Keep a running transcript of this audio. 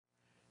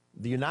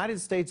The United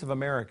States of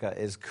America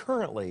is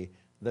currently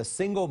the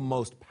single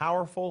most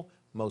powerful,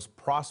 most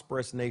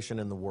prosperous nation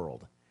in the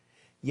world.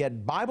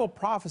 Yet Bible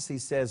prophecy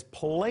says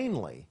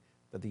plainly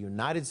that the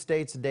United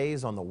States'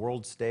 days on the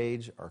world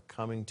stage are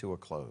coming to a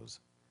close.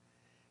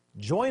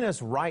 Join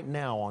us right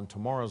now on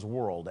Tomorrow's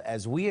World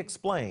as we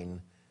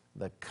explain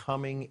the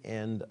coming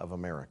end of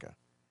America.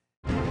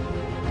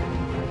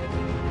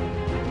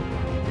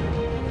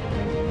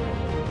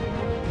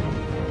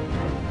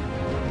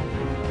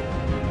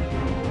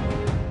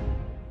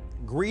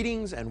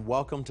 Greetings and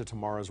welcome to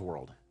Tomorrow's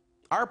World.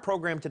 Our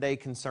program today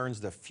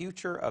concerns the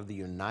future of the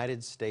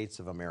United States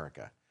of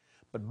America,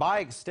 but by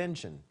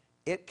extension,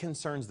 it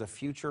concerns the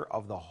future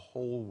of the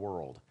whole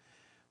world.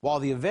 While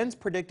the events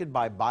predicted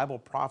by Bible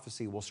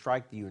prophecy will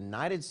strike the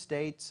United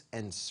States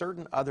and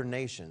certain other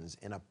nations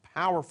in a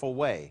powerful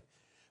way,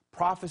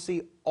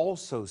 prophecy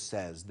also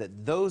says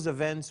that those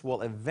events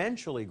will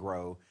eventually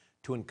grow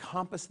to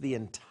encompass the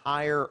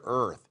entire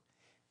earth.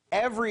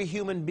 Every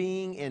human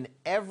being in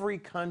every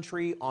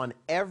country, on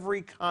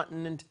every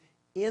continent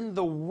in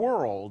the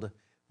world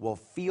will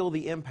feel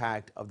the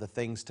impact of the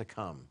things to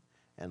come,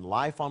 and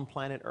life on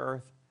planet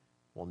Earth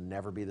will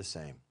never be the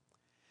same.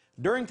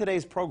 During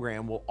today's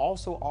program, we'll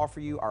also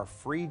offer you our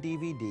free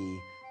DVD,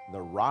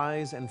 The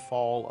Rise and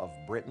Fall of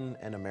Britain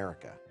and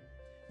America.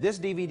 This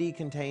DVD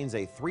contains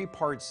a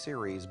three-part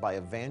series by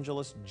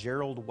evangelist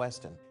Gerald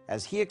Weston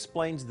as he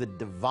explains the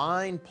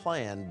divine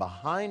plan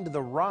behind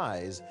the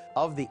rise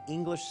of the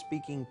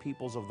English-speaking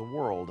peoples of the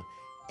world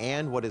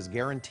and what is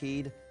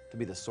guaranteed to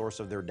be the source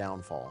of their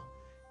downfall.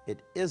 It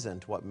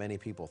isn't what many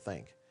people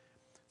think.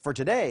 For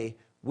today,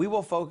 we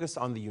will focus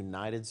on the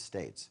United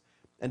States.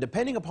 And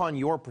depending upon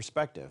your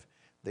perspective,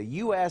 the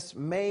U.S.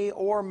 may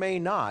or may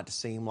not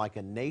seem like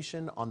a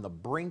nation on the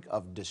brink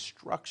of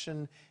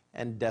destruction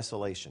and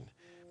desolation.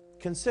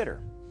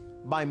 Consider,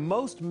 by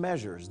most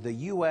measures, the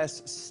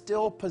U.S.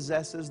 still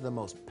possesses the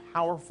most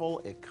powerful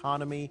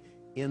economy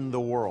in the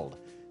world,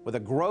 with a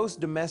gross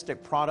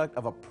domestic product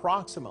of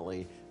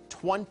approximately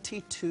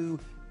 $22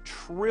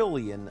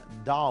 trillion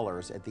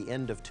at the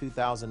end of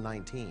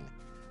 2019,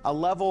 a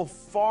level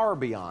far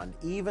beyond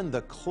even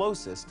the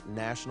closest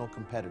national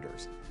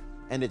competitors.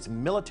 And its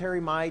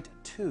military might,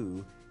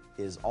 too,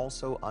 is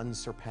also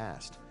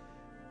unsurpassed.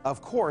 Of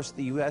course,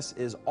 the U.S.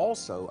 is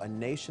also a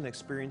nation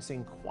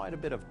experiencing quite a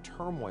bit of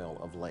turmoil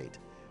of late.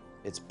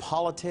 Its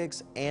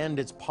politics and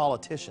its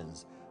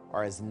politicians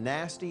are as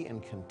nasty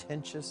and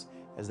contentious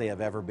as they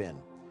have ever been,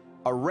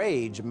 a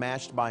rage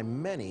matched by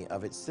many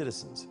of its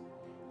citizens.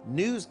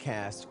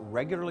 Newscasts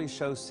regularly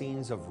show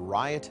scenes of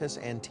riotous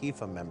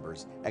Antifa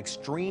members,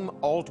 extreme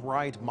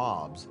alt-right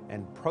mobs,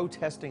 and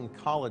protesting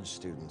college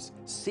students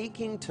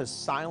seeking to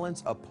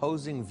silence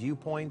opposing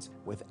viewpoints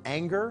with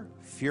anger,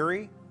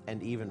 fury,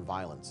 and even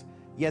violence.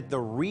 Yet the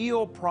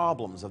real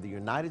problems of the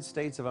United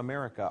States of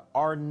America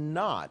are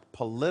not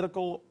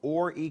political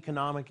or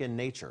economic in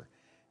nature,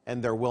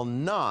 and there will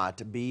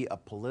not be a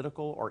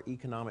political or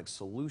economic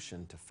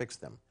solution to fix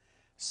them.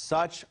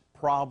 Such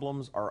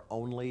problems are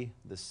only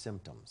the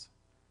symptoms.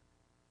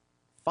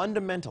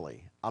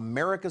 Fundamentally,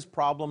 America's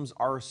problems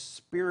are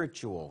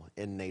spiritual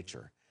in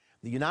nature.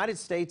 The United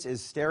States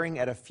is staring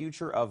at a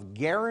future of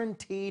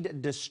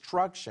guaranteed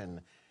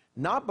destruction,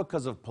 not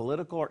because of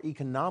political or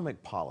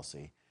economic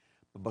policy,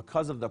 but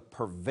because of the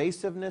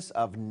pervasiveness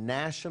of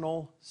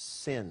national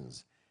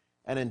sins.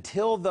 And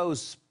until those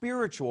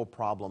spiritual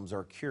problems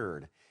are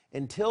cured,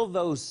 until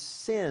those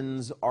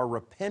sins are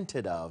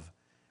repented of,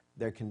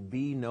 there can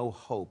be no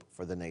hope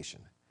for the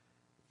nation.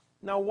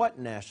 Now, what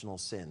national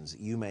sins,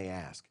 you may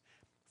ask?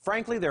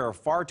 Frankly, there are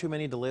far too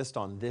many to list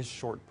on this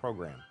short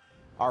program.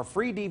 Our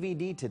free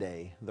DVD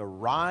today, The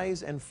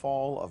Rise and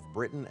Fall of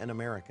Britain and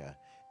America,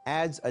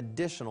 adds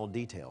additional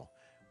detail.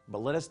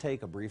 But let us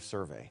take a brief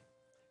survey.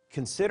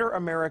 Consider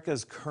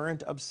America's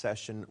current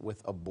obsession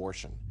with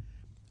abortion.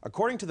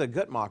 According to the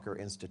Guttmacher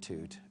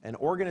Institute, an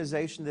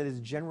organization that is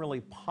generally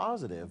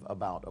positive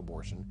about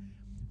abortion,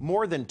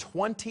 more than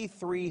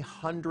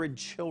 2,300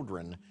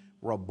 children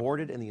were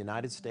aborted in the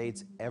United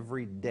States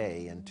every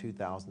day in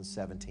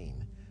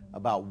 2017,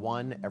 about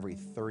one every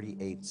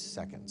 38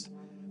 seconds.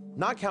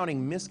 Not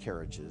counting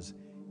miscarriages,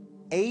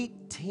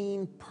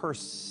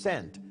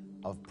 18%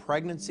 of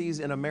pregnancies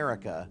in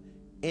America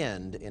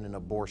end in an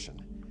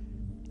abortion.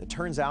 It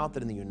turns out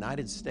that in the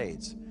United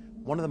States,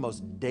 one of the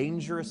most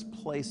dangerous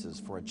places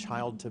for a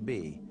child to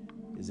be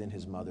is in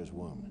his mother's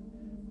womb.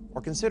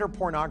 Or consider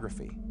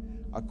pornography.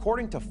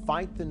 According to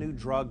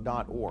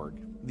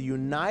FightTheNewDrug.org, the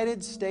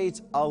United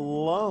States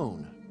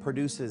alone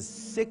produces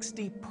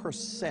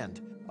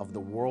 60% of the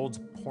world's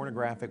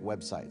pornographic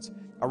websites,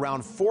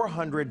 around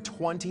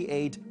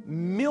 428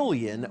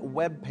 million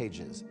web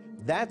pages.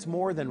 That's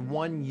more than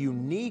one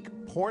unique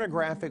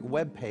pornographic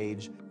web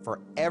page for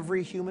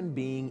every human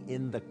being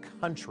in the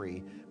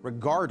country,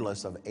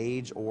 regardless of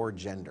age or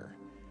gender.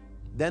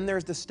 Then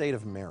there's the state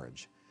of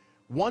marriage.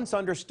 Once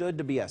understood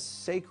to be a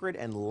sacred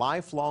and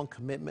lifelong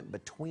commitment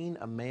between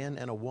a man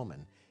and a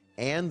woman,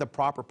 and the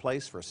proper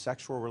place for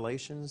sexual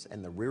relations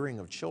and the rearing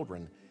of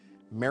children,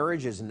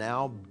 Marriage is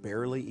now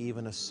barely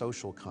even a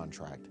social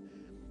contract.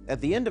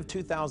 At the end of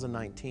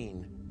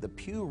 2019, the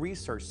Pew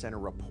Research Center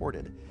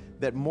reported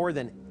that more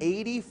than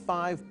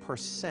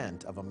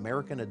 85% of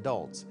American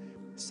adults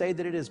say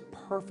that it is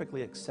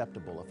perfectly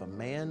acceptable if a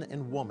man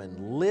and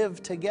woman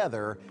live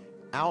together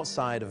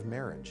outside of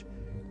marriage.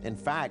 In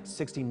fact,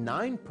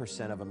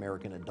 69% of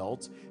American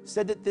adults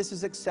said that this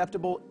is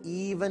acceptable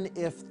even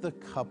if the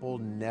couple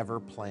never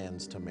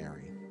plans to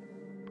marry.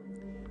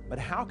 But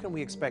how can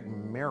we expect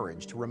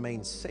marriage to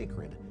remain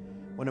sacred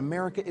when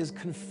America is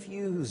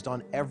confused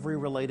on every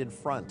related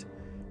front?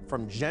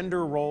 From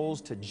gender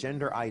roles to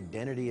gender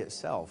identity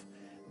itself,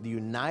 the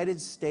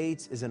United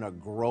States is in a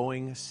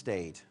growing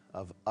state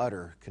of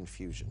utter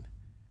confusion.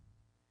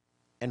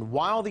 And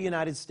while the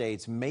United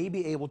States may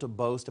be able to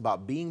boast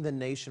about being the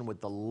nation with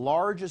the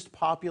largest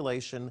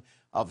population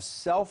of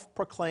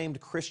self-proclaimed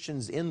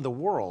Christians in the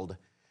world,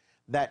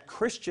 that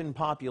Christian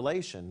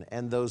population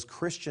and those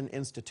Christian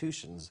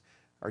institutions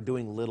are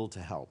doing little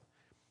to help.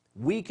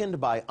 Weakened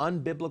by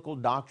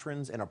unbiblical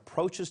doctrines and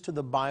approaches to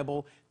the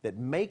Bible that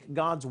make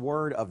God's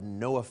word of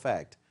no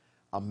effect,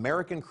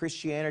 American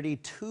Christianity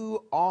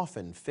too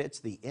often fits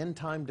the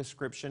end-time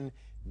description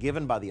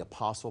given by the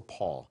Apostle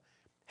Paul,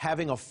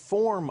 having a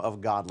form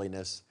of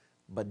godliness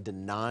but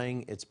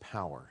denying its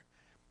power,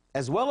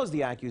 as well as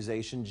the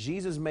accusation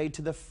Jesus made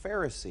to the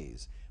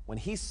Pharisees when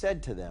he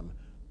said to them,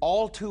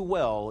 "All too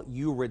well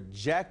you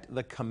reject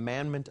the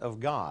commandment of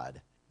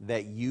God,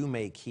 that you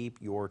may keep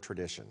your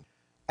tradition."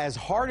 As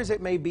hard as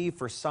it may be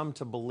for some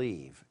to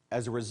believe,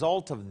 as a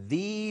result of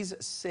these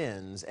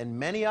sins and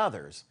many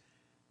others,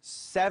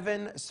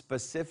 7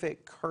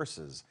 specific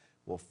curses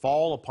will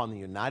fall upon the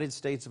United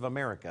States of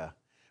America,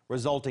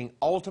 resulting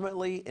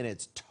ultimately in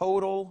its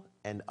total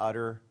and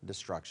utter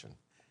destruction.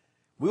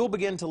 We will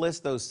begin to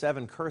list those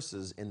 7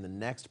 curses in the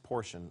next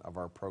portion of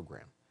our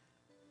program.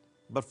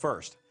 But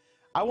first,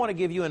 I want to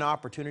give you an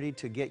opportunity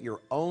to get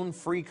your own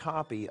free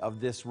copy of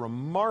this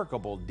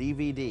remarkable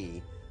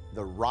DVD,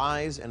 The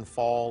Rise and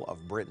Fall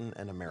of Britain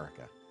and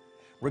America.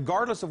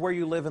 Regardless of where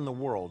you live in the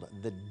world,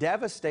 the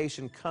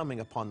devastation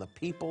coming upon the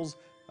peoples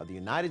of the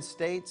United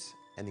States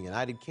and the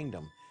United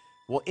Kingdom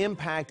will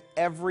impact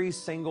every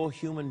single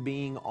human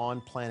being on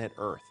planet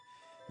Earth.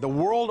 The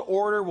world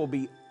order will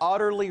be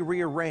utterly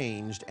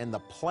rearranged, and the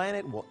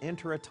planet will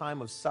enter a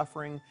time of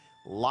suffering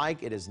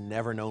like it has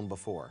never known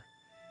before.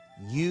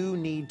 You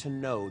need to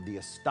know the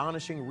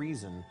astonishing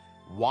reason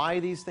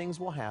why these things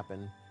will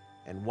happen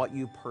and what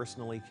you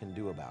personally can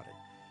do about it.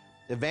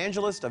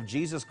 Evangelist of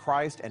Jesus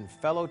Christ and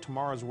fellow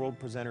Tomorrow's World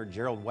presenter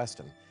Gerald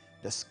Weston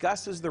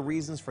discusses the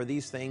reasons for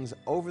these things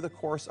over the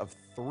course of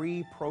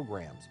 3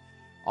 programs.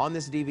 On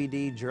this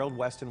DVD, Gerald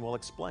Weston will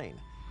explain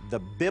the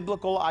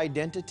biblical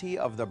identity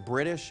of the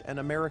British and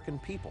American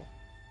people,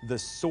 the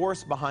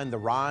source behind the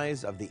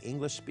rise of the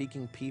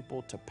English-speaking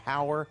people to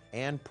power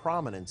and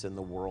prominence in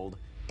the world,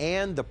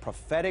 and the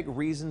prophetic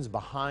reasons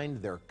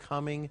behind their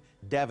coming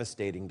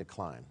devastating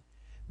decline.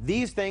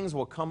 These things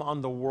will come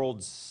on the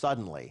world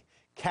suddenly,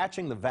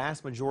 catching the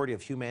vast majority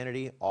of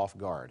humanity off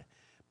guard.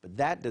 But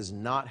that does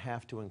not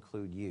have to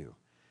include you.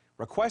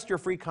 Request your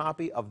free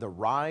copy of The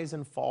Rise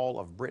and Fall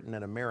of Britain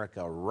and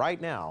America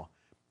right now,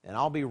 and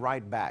I'll be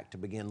right back to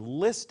begin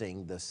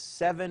listing the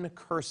 7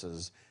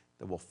 curses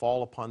that will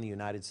fall upon the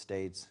United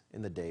States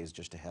in the days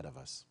just ahead of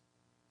us.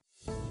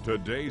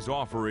 Today's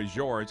offer is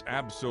yours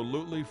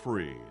absolutely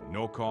free,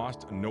 no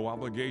cost, no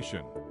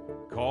obligation.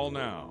 Call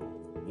now,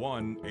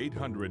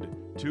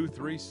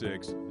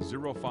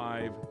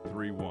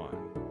 1-800-236-0531.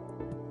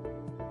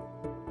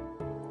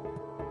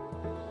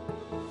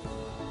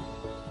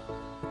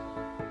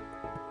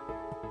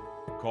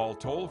 Call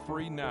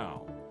toll-free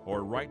now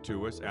or write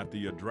to us at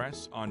the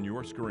address on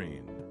your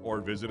screen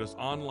or visit us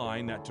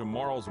online at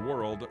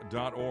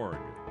tomorrowsworld.org.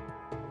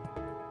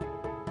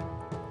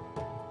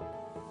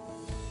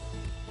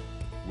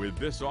 With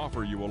this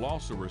offer, you will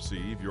also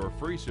receive your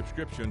free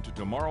subscription to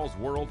Tomorrow's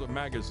World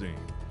magazine,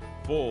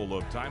 full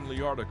of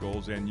timely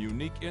articles and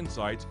unique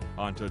insights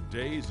on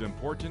today's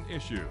important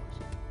issues.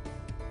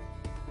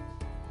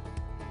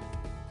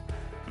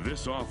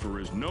 This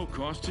offer is no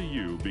cost to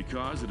you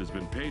because it has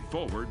been paid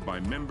forward by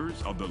members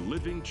of the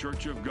Living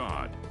Church of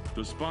God,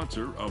 the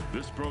sponsor of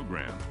this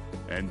program,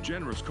 and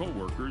generous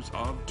co-workers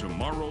of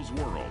Tomorrow's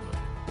World.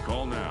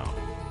 Call now.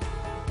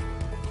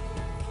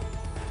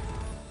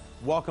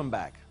 Welcome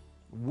back.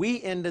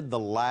 We ended the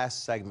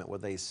last segment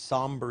with a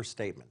somber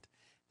statement.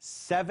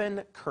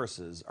 7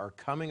 curses are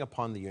coming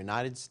upon the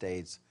United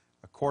States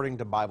according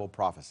to Bible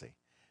prophecy.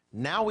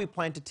 Now we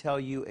plan to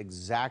tell you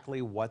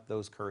exactly what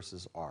those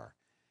curses are.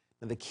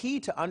 Now, the key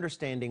to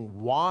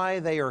understanding why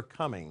they are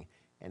coming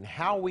and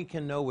how we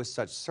can know with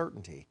such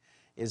certainty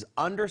is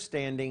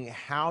understanding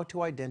how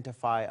to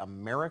identify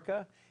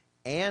America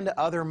and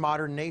other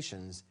modern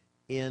nations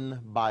in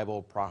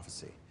Bible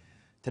prophecy.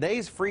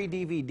 Today's free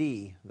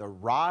DVD, The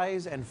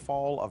Rise and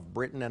Fall of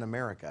Britain and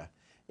America,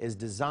 is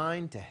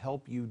designed to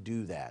help you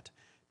do that,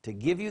 to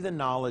give you the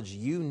knowledge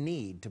you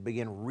need to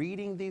begin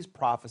reading these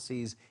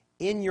prophecies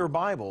in your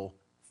Bible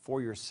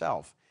for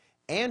yourself,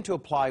 and to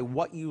apply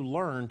what you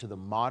learn to the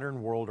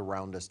modern world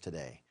around us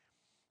today.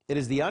 It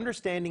is the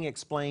understanding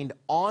explained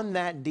on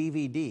that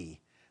DVD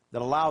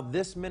that allowed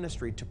this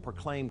ministry to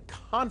proclaim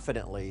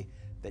confidently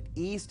that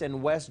East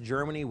and West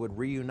Germany would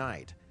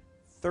reunite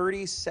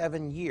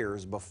 37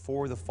 years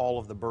before the fall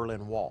of the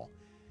Berlin Wall.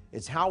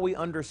 It's how we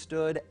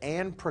understood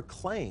and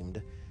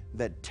proclaimed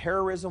that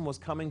terrorism was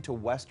coming to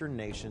Western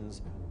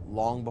nations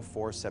long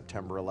before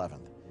September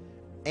 11th.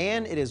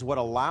 And it is what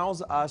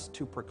allows us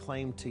to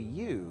proclaim to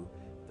you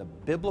the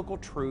biblical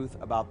truth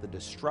about the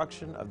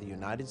destruction of the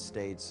United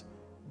States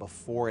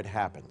before it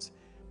happens.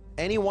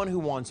 Anyone who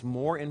wants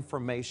more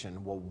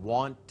information will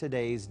want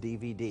today's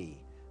DVD,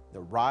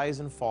 The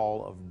Rise and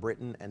Fall of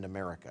Britain and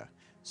America,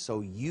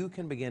 so you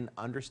can begin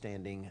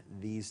understanding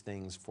these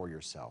things for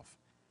yourself.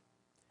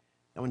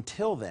 Now,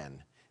 until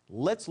then,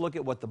 let's look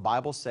at what the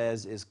Bible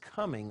says is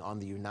coming on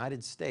the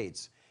United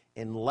States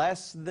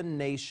unless the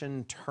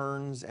nation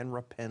turns and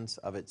repents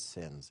of its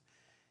sins.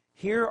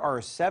 Here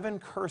are 7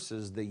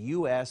 curses the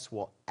U.S.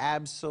 will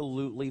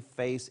absolutely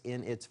face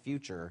in its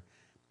future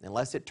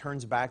unless it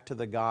turns back to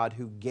the God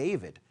who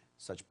gave it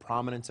such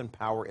prominence and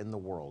power in the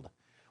world.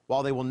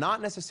 While they will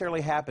not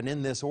necessarily happen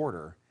in this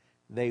order,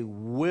 they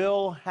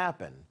will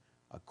happen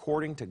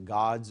according to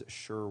God's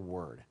sure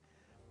word.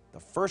 The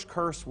first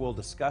curse we'll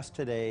discuss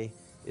today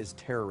is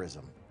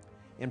terrorism.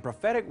 In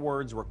prophetic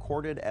words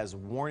recorded as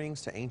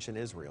warnings to ancient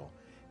Israel,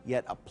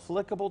 yet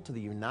applicable to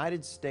the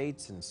United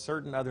States and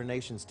certain other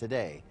nations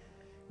today,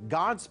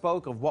 God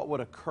spoke of what would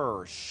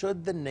occur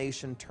should the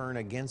nation turn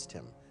against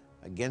Him,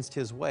 against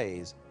His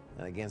ways,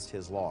 and against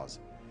His laws.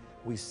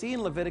 We see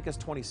in Leviticus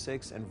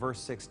 26 and verse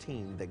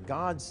 16 that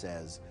God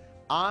says,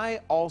 "I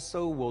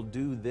also will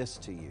do this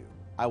to you.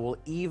 I will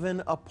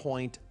even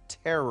appoint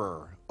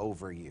terror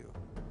over you."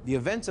 The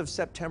events of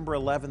September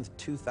 11th,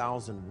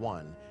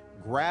 2001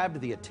 grabbed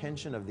the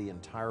attention of the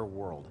entire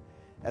world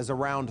as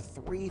around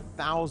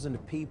 3,000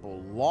 people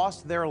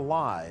lost their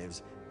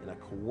lives in a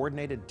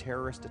coordinated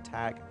terrorist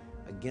attack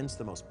against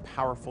the most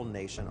powerful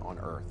nation on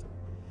earth.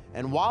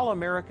 And while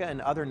America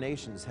and other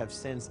nations have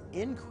since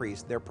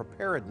increased their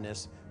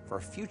preparedness for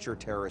future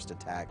terrorist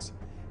attacks,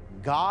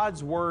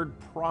 God's word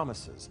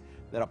promises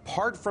that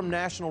apart from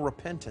national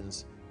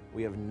repentance,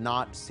 we have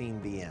not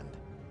seen the end.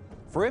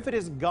 For if it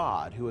is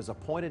God who has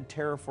appointed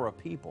terror for a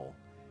people,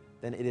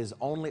 then it is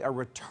only a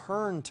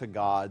return to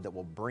God that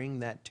will bring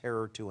that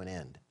terror to an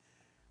end.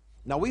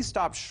 Now, we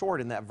stop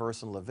short in that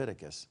verse in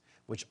Leviticus,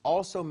 which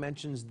also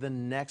mentions the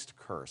next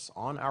curse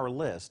on our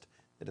list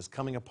that is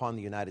coming upon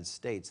the United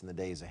States in the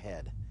days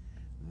ahead.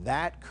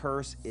 That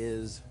curse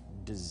is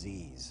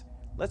disease.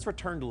 Let's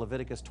return to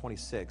Leviticus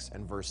 26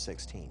 and verse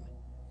 16.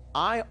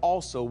 "I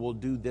also will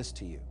do this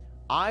to you.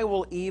 I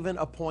will even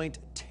appoint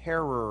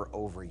terror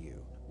over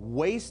you,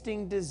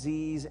 wasting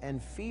disease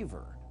and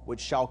fever, which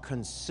shall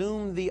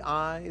consume the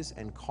eyes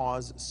and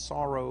cause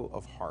sorrow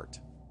of heart."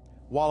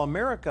 While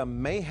America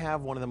may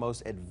have one of the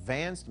most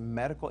advanced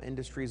medical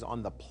industries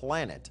on the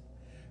planet,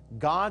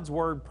 God's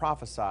word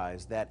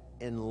prophesies that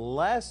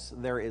unless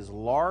there is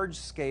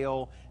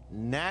large-scale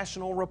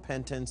national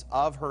repentance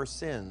of her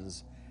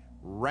sins,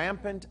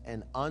 rampant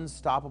and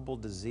unstoppable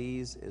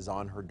disease is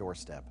on her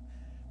doorstep.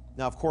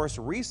 Now, of course,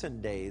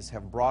 recent days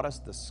have brought us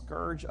the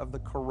scourge of the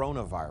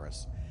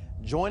coronavirus,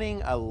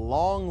 joining a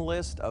long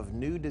list of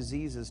new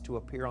diseases to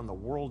appear on the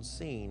world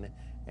scene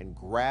and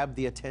grab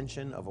the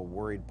attention of a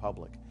worried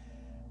public.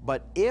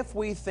 But if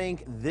we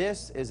think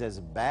this is as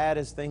bad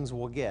as things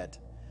will get,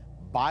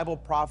 Bible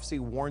prophecy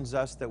warns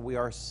us that we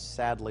are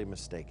sadly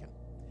mistaken.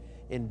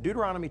 In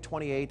Deuteronomy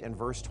 28 and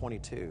verse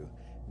 22,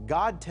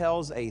 God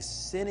tells a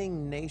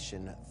sinning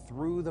nation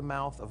through the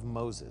mouth of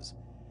Moses,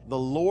 "The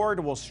Lord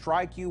will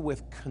strike you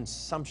with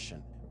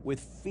consumption, with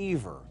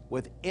fever,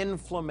 with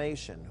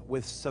inflammation,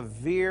 with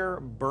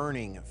severe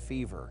burning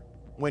fever."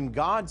 When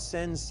God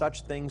sends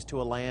such things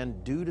to a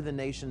land due to the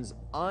nation's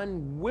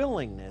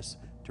unwillingness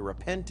to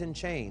repent and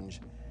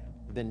change,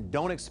 then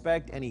don't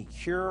expect any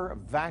cure,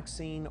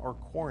 vaccine, or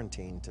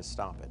quarantine to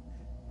stop it.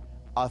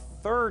 A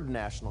third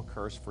national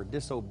curse for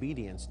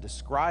disobedience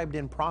described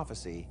in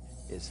prophecy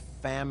is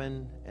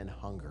famine and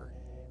hunger.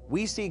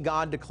 We see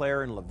God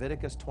declare in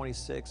Leviticus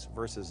 26,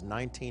 verses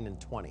 19 and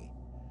 20,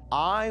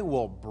 "I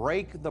will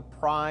break the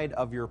pride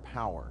of your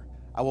power.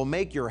 I will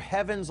make your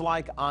heavens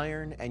like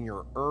iron and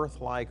your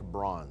earth like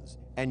bronze,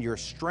 and your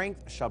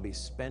strength shall be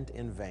spent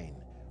in vain.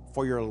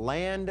 For your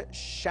land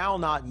shall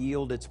not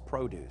yield its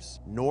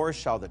produce, nor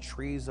shall the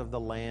trees of the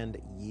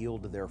land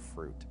yield their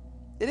fruit."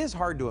 It is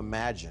hard to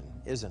imagine,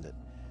 isn't it?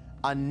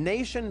 A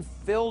nation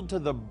filled to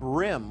the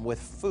brim with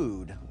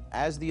food,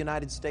 as the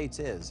United States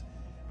is,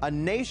 a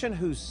nation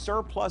whose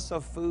surplus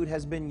of food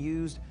has been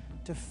used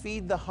to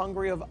feed the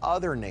hungry of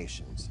other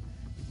nations,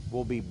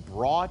 will be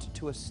brought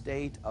to a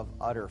state of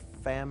utter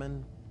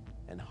famine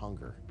and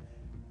hunger.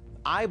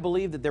 I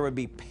believe that there would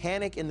be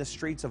panic in the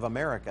streets of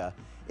America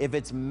if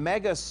its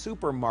mega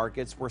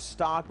supermarkets were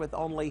stocked with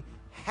only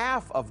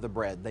half of the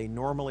bread they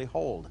normally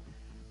hold.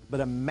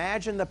 But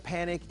imagine the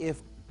panic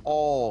if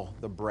all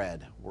the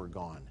bread were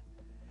gone.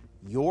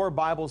 Your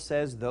Bible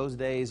says those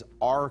days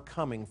are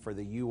coming for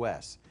the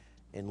U.S.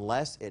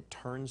 unless it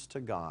turns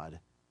to God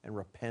and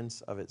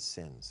repents of its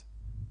sins.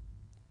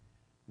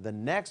 The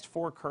next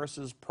 4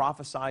 curses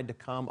prophesied to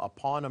come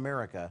upon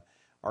America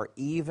are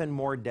even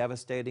more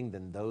devastating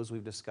than those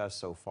we've discussed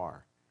so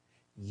far.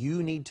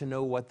 You need to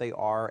know what they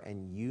are,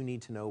 and you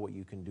need to know what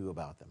you can do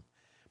about them.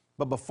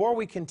 But before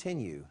we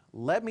continue,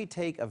 let me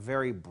take a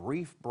very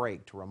brief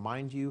break to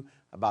remind you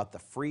about the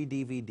free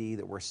DVD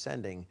that we're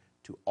sending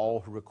to all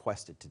who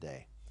requested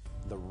today,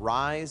 The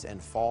Rise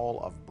and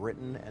Fall of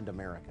Britain and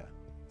America.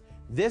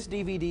 This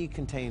DVD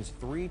contains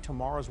 3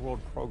 Tomorrow's World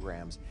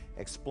programs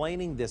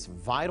explaining this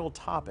vital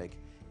topic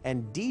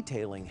and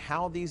detailing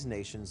how these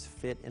nations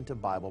fit into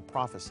Bible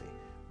prophecy.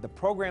 The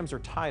programs are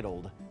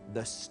titled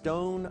The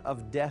Stone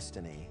of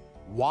Destiny,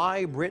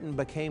 Why Britain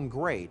Became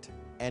Great,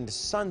 and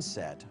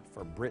Sunset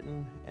for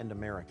Britain and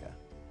America.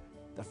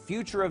 The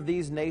future of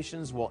these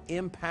nations will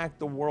impact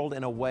the world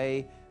in a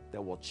way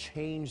that will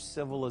change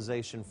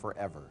civilization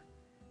forever.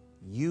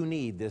 You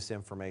need this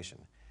information.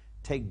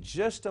 Take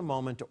just a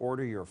moment to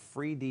order your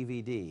free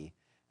DVD,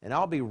 and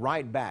I'll be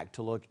right back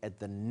to look at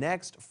the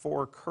next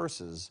 4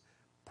 curses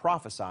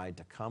prophesied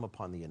to come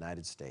upon the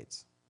United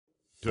States.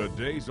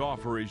 Today's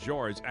offer is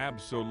yours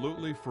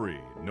absolutely free,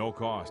 no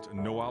cost,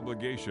 no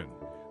obligation.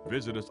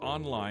 Visit us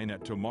online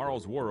at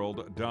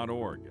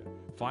tomorrowsworld.org.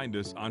 Find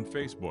us on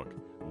Facebook,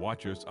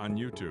 watch us on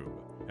YouTube,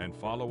 and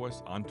follow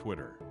us on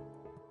Twitter.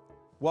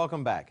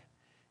 Welcome back.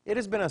 It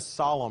has been a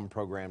solemn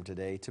program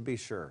today, to be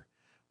sure,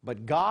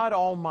 but God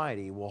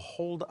Almighty will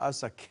hold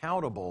us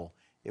accountable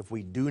if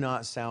we do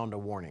not sound a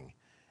warning.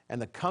 And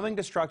the coming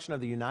destruction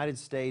of the United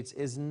States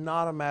is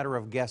not a matter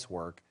of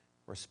guesswork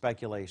or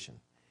speculation.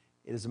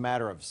 It is a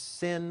matter of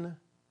sin,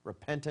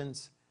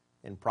 repentance,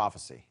 and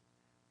prophecy.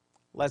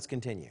 Let's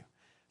continue.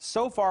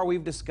 So far,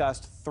 we've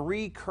discussed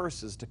 3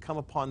 curses to come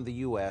upon the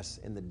U.S.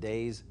 in the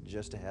days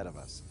just ahead of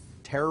us: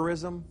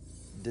 terrorism,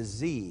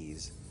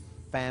 disease,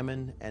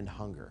 famine, and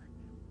hunger.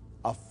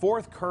 A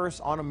 4th curse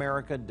on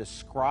America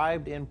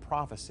described in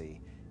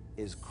prophecy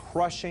is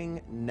crushing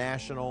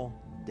national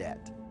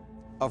debt.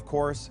 Of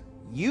course,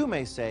 you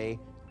may say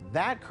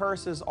that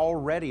curse is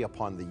already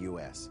upon the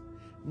U.S.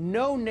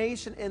 No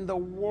nation in the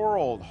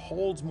world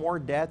holds more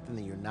debt than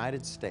the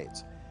United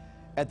States.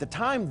 At the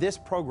time this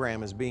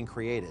program is being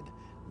created,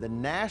 the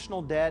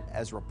national debt,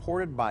 as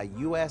reported by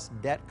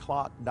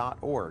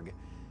USDebtClock.org,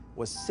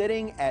 was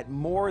sitting at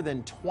more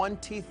than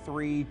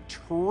 $23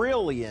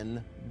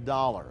 trillion.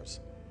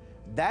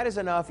 That is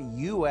enough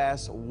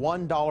U.S.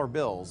 $1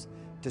 bills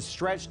to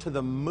stretch to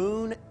the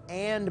moon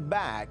and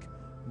back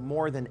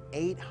more than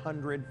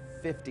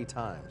 850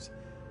 times.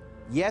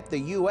 Yet the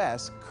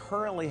U.S.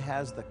 currently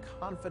has the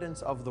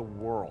confidence of the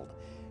world,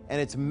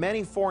 and its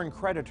many foreign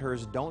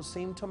creditors don't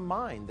seem to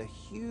mind the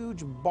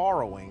huge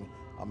borrowing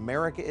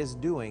America is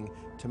doing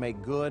to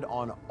make good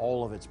on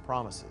all of its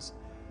promises.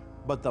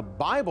 But the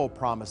Bible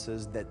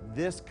promises that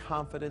this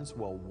confidence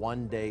will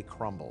one day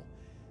crumble.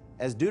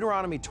 As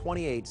Deuteronomy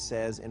 28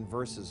 says in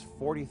verses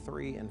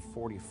 43 and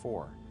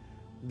 44,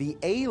 "The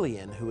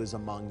alien who is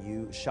among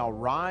you shall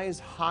rise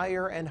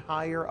higher and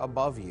higher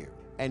above you,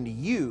 and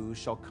you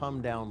shall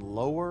come down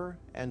lower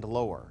and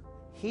lower.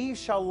 He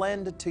shall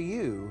lend to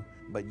you,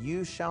 but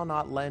you shall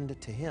not lend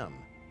to him.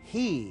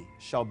 He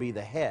shall be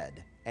the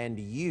head, and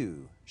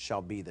you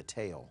shall be the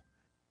tail."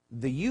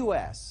 The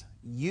U.S.,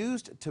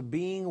 used to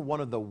being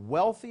one of the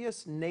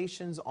wealthiest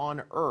nations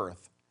on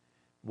earth,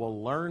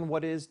 will learn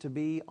what it is to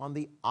be on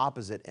the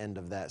opposite end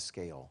of that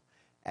scale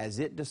as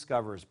it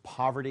discovers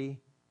poverty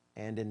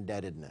and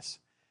indebtedness.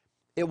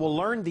 It will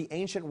learn the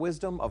ancient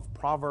wisdom of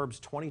Proverbs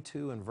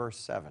 22 and verse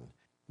 7.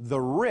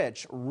 The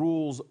rich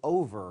rules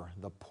over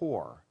the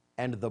poor,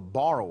 and the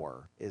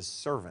borrower is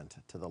servant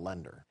to the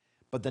lender.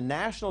 But the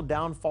national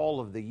downfall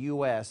of the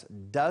U.S.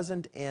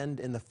 doesn't end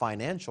in the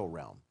financial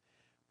realm.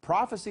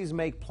 Prophecies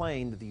make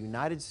plain that the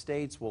United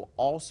States will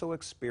also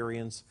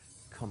experience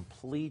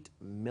complete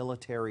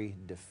military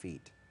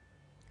defeat.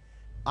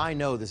 I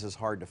know this is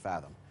hard to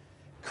fathom.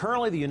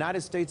 Currently, the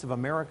United States of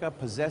America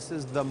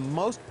possesses the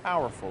most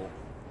powerful,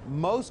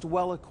 most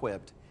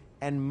well-equipped,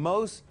 and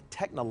most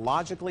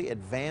technologically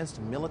advanced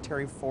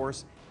military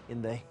force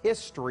in the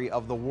history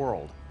of the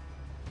world.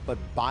 But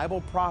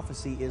Bible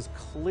prophecy is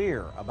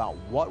clear about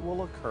what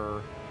will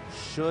occur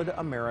should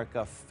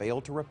America fail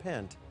to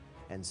repent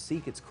and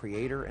seek its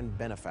Creator and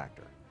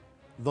benefactor.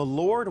 The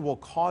Lord will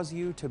cause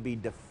you to be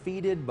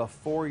defeated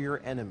before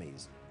your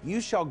enemies.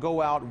 You shall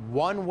go out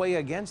one way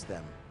against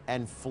them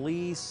and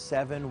flee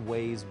 7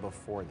 ways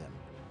before them.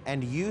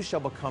 And you shall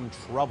become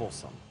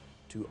troublesome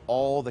to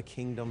all the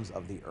kingdoms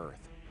of the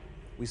earth.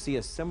 We see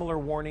a similar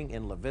warning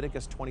in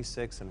Leviticus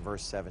 26 and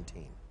verse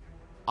 17.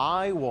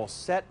 I will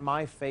set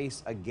my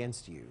face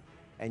against you,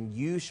 and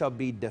you shall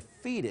be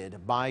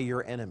defeated by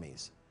your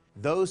enemies.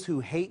 Those who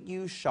hate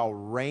you shall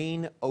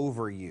reign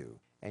over you,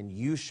 and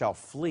you shall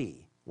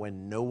flee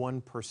when no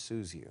one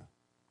pursues you.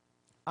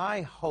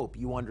 I hope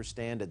you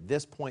understand at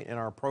this point in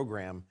our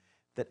program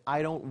that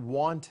I don't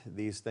want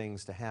these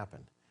things to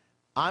happen.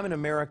 I'm an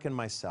American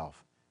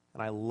myself,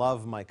 and I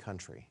love my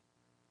country.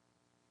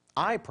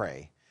 I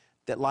pray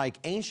that like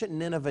ancient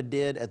Nineveh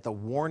did at the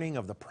warning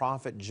of the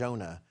prophet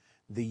Jonah,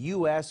 the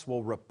U.S.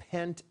 will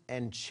repent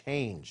and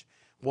change,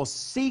 will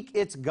seek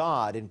its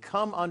God and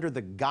come under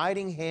the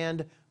guiding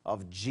hand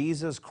of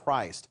Jesus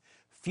Christ,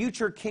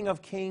 future King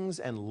of Kings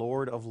and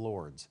Lord of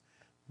Lords.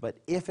 But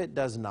if it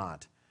does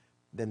not,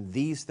 then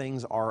these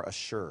things are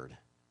assured,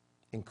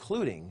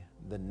 including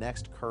the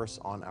next curse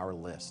on our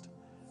list.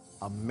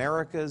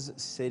 America's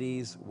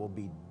cities will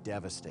be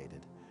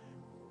devastated.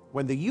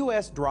 When the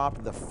U.S.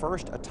 dropped the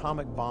first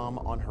atomic bomb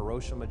on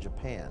Hiroshima,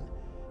 Japan,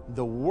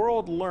 the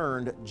world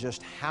learned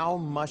just how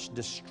much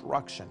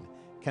destruction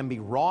can be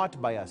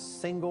wrought by a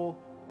single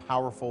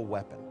powerful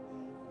weapon.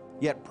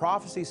 Yet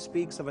prophecy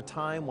speaks of a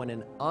time when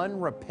an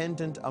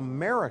unrepentant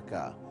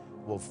America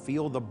will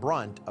feel the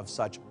brunt of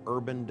such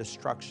urban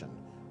destruction,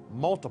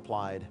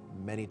 multiplied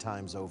many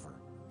times over.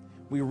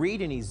 We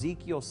read in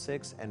Ezekiel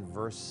 6 and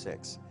verse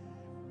 6,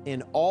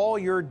 "In all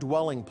your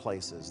dwelling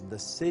places the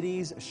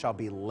cities shall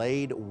be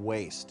laid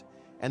waste,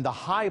 and the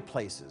high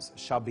places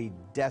shall be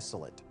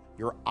desolate.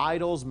 Your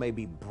idols may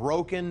be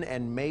broken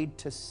and made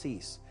to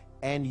cease,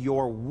 and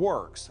your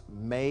works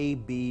may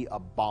be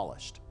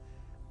abolished."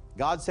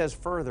 God says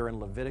further in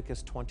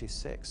Leviticus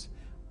 26,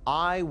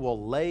 "I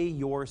will lay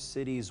your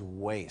cities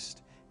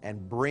waste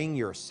and bring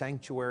your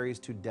sanctuaries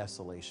to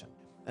desolation.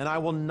 And I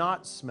will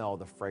not smell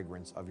the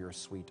fragrance of your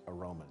sweet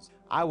aromas.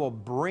 I will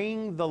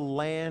bring the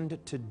land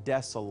to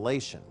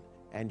desolation,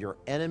 and your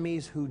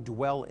enemies who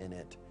dwell in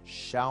it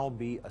shall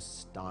be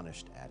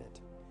astonished at it."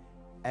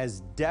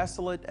 As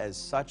desolate as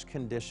such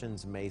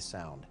conditions may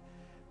sound,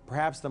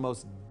 perhaps the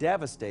most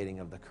devastating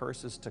of the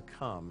curses to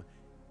come,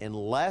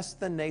 unless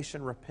the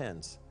nation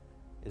repents,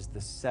 is the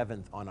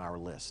seventh on our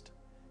list: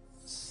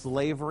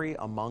 slavery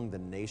among the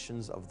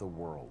nations of the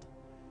world.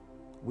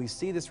 We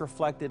see this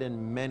reflected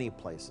in many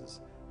places,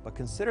 but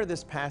consider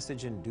this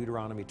passage in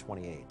Deuteronomy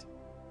 28.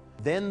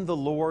 "Then the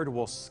Lord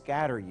will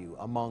scatter you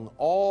among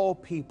all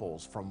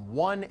peoples from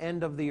one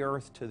end of the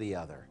earth to the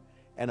other,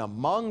 and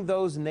among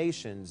those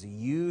nations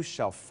you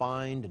shall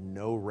find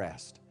no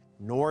rest,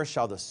 nor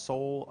shall the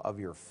sole of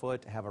your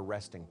foot have a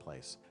resting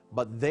place.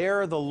 But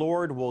there the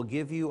Lord will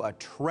give you a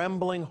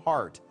trembling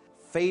heart,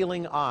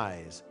 failing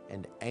eyes,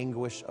 and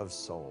anguish of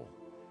soul."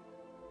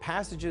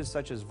 Passages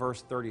such as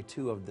verse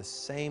 32 of the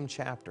same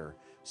chapter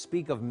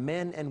speak of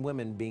men and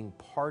women being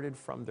parted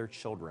from their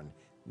children,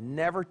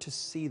 never to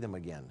see them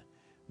again,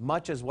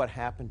 much as what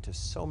happened to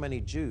so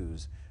many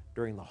Jews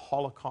during the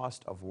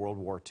Holocaust of World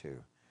War II.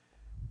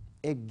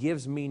 It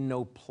gives me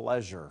no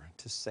pleasure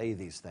to say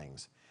these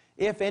things.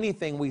 If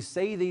anything, we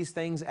say these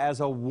things as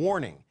a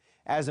warning,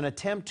 as an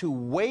attempt to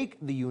wake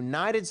the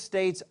United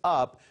States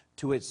up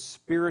to its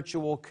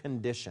spiritual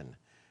condition.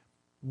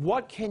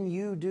 What can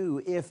you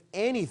do, if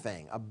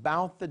anything,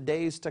 about the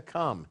days to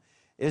come?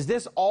 Is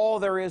this all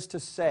there is to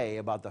say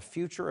about the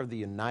future of the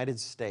United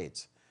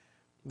States?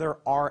 There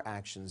are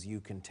actions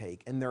you can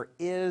take, and there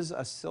is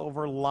a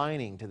silver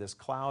lining to this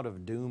cloud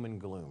of doom and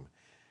gloom.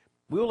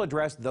 We will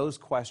address those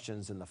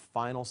questions in the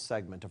final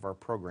segment of our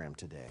program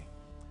today.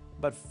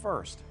 But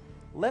first,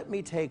 let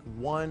me take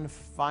one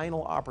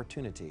final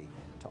opportunity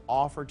to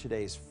offer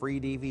today's free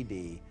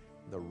DVD,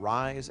 The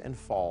Rise and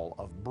Fall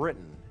of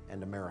Britain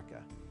and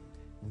America.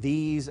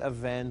 These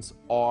events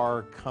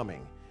are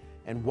coming,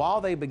 and while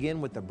they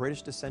begin with the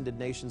British-descended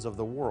nations of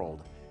the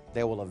world,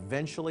 they will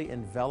eventually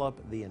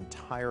envelop the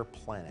entire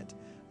planet,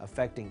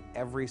 affecting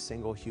every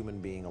single human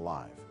being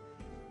alive.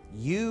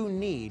 You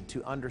need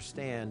to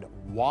understand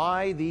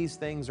why these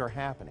things are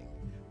happening,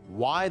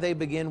 why they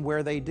begin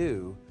where they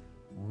do,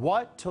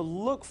 what to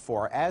look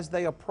for as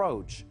they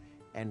approach,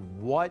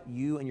 and what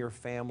you and your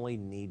family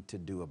need to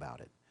do about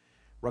it.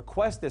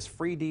 Request this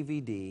free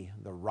DVD,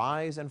 The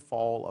Rise and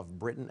Fall of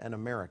Britain and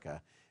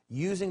America,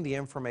 using the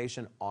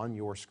information on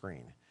your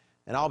screen.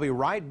 And I'll be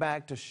right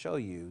back to show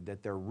you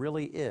that there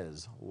really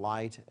is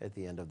light at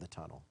the end of the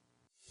tunnel.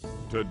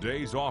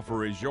 Today's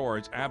offer is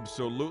yours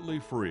absolutely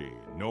free.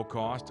 No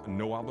cost,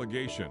 no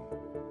obligation.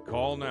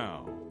 Call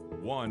now.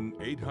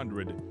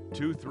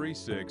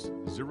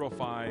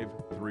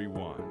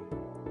 1-800-236-0531.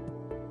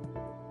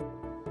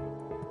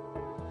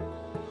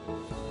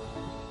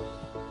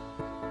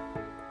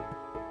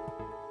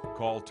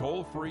 Call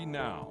toll-free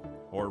now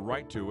or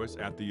write to us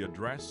at the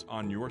address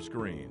on your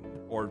screen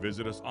or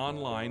visit us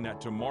online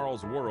at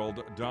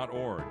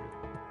tomorrowsworld.org.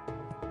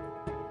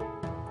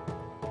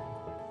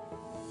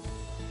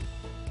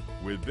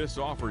 With this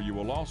offer, you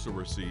will also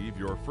receive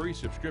your free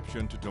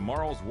subscription to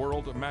Tomorrow's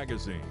World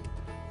magazine,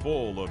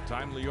 full of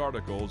timely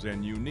articles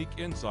and unique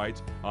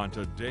insights on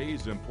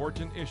today's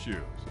important issues.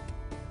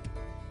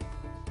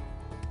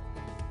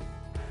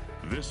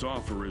 This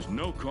offer is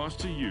no cost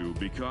to you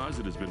because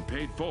it has been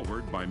paid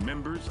forward by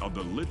members of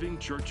the Living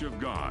Church of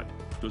God,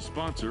 the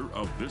sponsor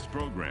of this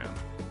program,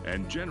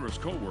 and generous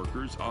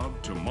co-workers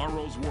of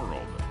Tomorrow's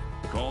World.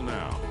 Call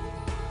now.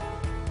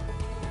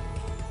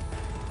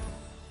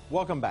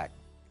 Welcome back.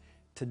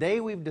 Today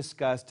we've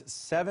discussed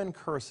 7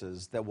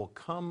 curses that will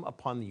come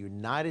upon the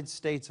United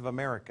States of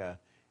America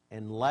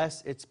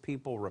unless its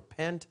people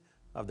repent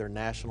of their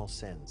national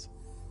sins.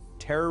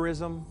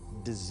 terrorism,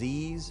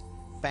 disease,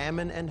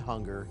 famine and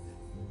hunger,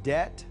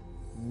 debt,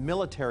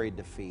 military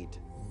defeat,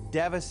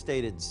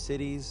 devastated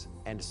cities,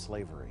 and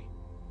slavery.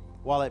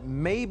 While it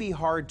may be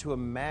hard to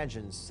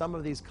imagine some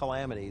of these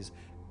calamities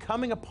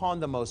coming upon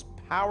the most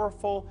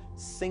powerful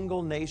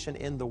single nation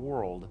in the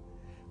world,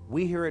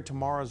 we here at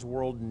Tomorrow's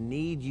World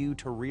need you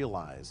to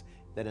realize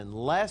that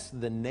unless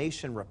the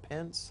nation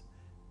repents,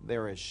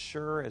 they're as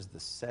sure as the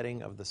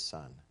setting of the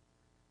sun.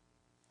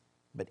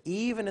 But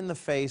even in the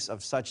face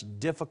of such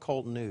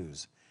difficult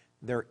news,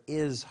 there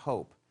is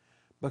hope,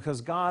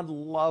 because God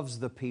loves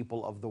the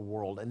people of the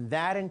world, and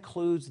that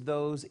includes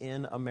those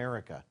in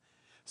America.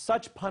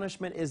 Such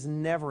punishment is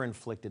never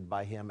inflicted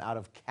by Him out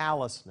of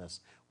callousness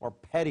or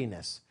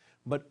pettiness,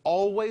 but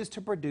always to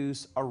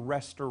produce a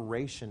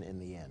restoration in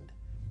the end.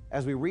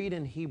 As we read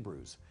in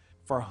Hebrews,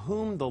 "For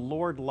whom the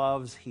Lord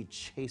loves, He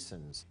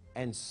chastens,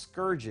 and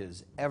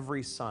scourges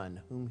every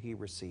son whom He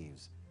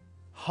receives."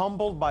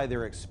 Humbled by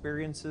their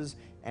experiences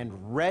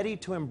and ready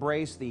to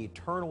embrace the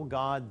eternal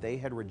God they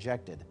had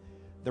rejected,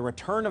 the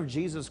return of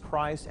Jesus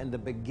Christ and the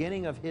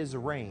beginning of His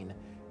reign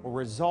will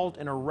result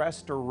in a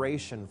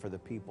restoration for the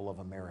people of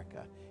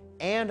America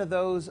and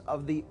those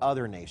of the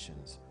other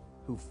nations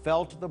who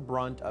felt the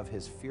brunt of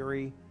His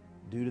fury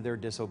due to their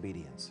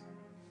disobedience.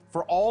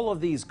 For all of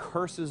these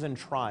curses and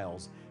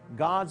trials,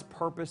 God's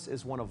purpose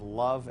is one of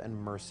love and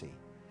mercy.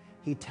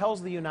 He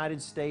tells the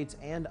United States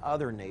and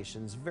other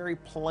nations very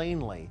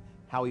plainly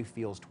how He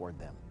feels toward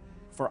them.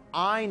 "For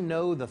I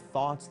know the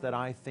thoughts that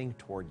I think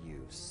toward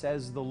you,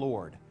 says the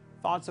Lord,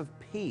 thoughts of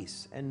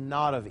peace and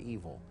not of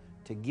evil,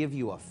 to give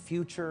you a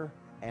future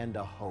and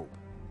a hope."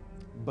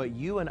 But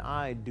you and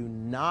I do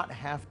not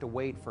have to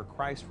wait for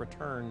Christ's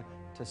return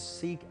to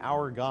seek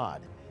our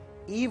God.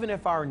 Even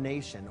if our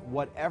nation,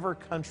 whatever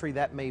country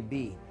that may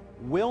be,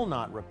 will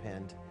not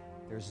repent,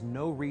 there's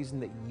no reason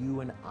that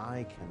you and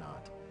I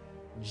cannot.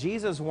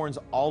 Jesus warns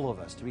all of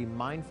us to be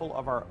mindful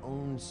of our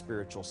own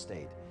spiritual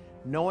state,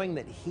 knowing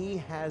that He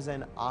has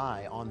an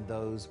eye on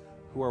those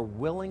who are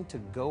willing to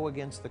go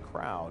against the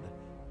crowd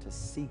to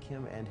seek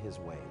Him and His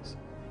ways.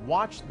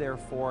 Watch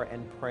therefore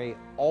and pray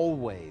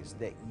always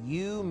that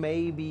you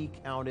may be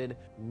counted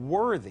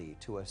worthy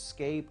to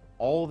escape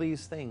all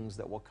these things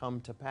that will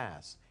come to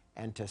pass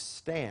and to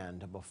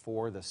stand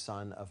before the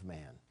Son of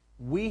Man.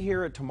 We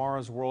here at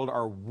Tomorrow's World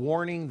are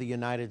warning the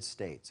United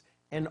States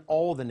and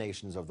all the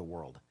nations of the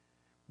world.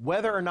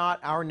 Whether or not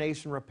our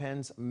nation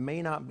repents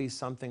may not be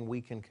something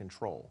we can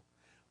control,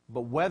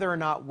 but whether or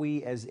not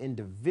we as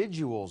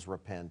individuals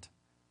repent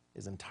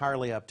is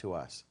entirely up to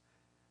us.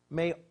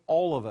 May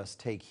all of us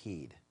take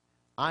heed.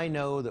 I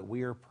know that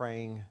we are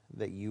praying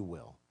that you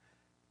will.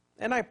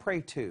 And I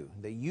pray too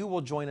that you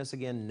will join us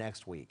again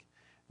next week.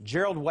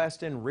 Gerald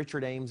Weston,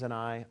 Richard Ames, and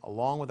I,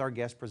 along with our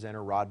guest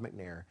presenter, Rod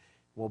McNair,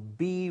 will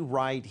be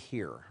right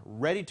here,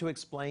 ready to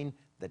explain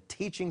the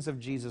teachings of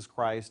Jesus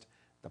Christ,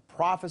 the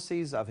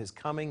prophecies of His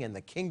coming and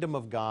the kingdom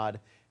of God,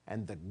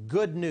 and the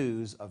good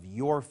news of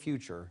your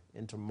future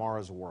in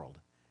tomorrow's world.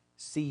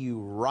 See you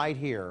right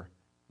here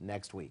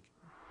next week.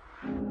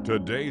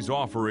 Today's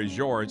offer is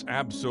yours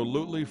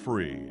absolutely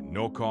free,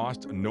 no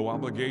cost, no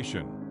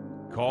obligation.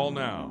 Call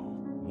now,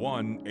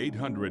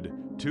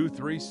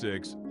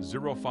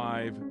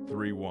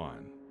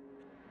 1-800-236-0531.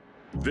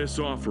 This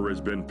offer has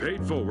been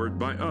paid forward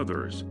by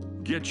others.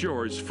 Get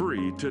yours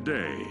free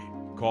today.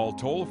 Call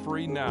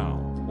toll-free now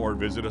or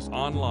visit us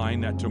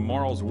online at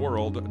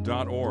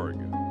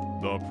tomorrowsworld.org.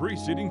 The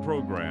preceding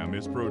program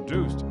is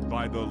produced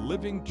by the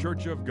Living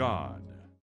Church of God.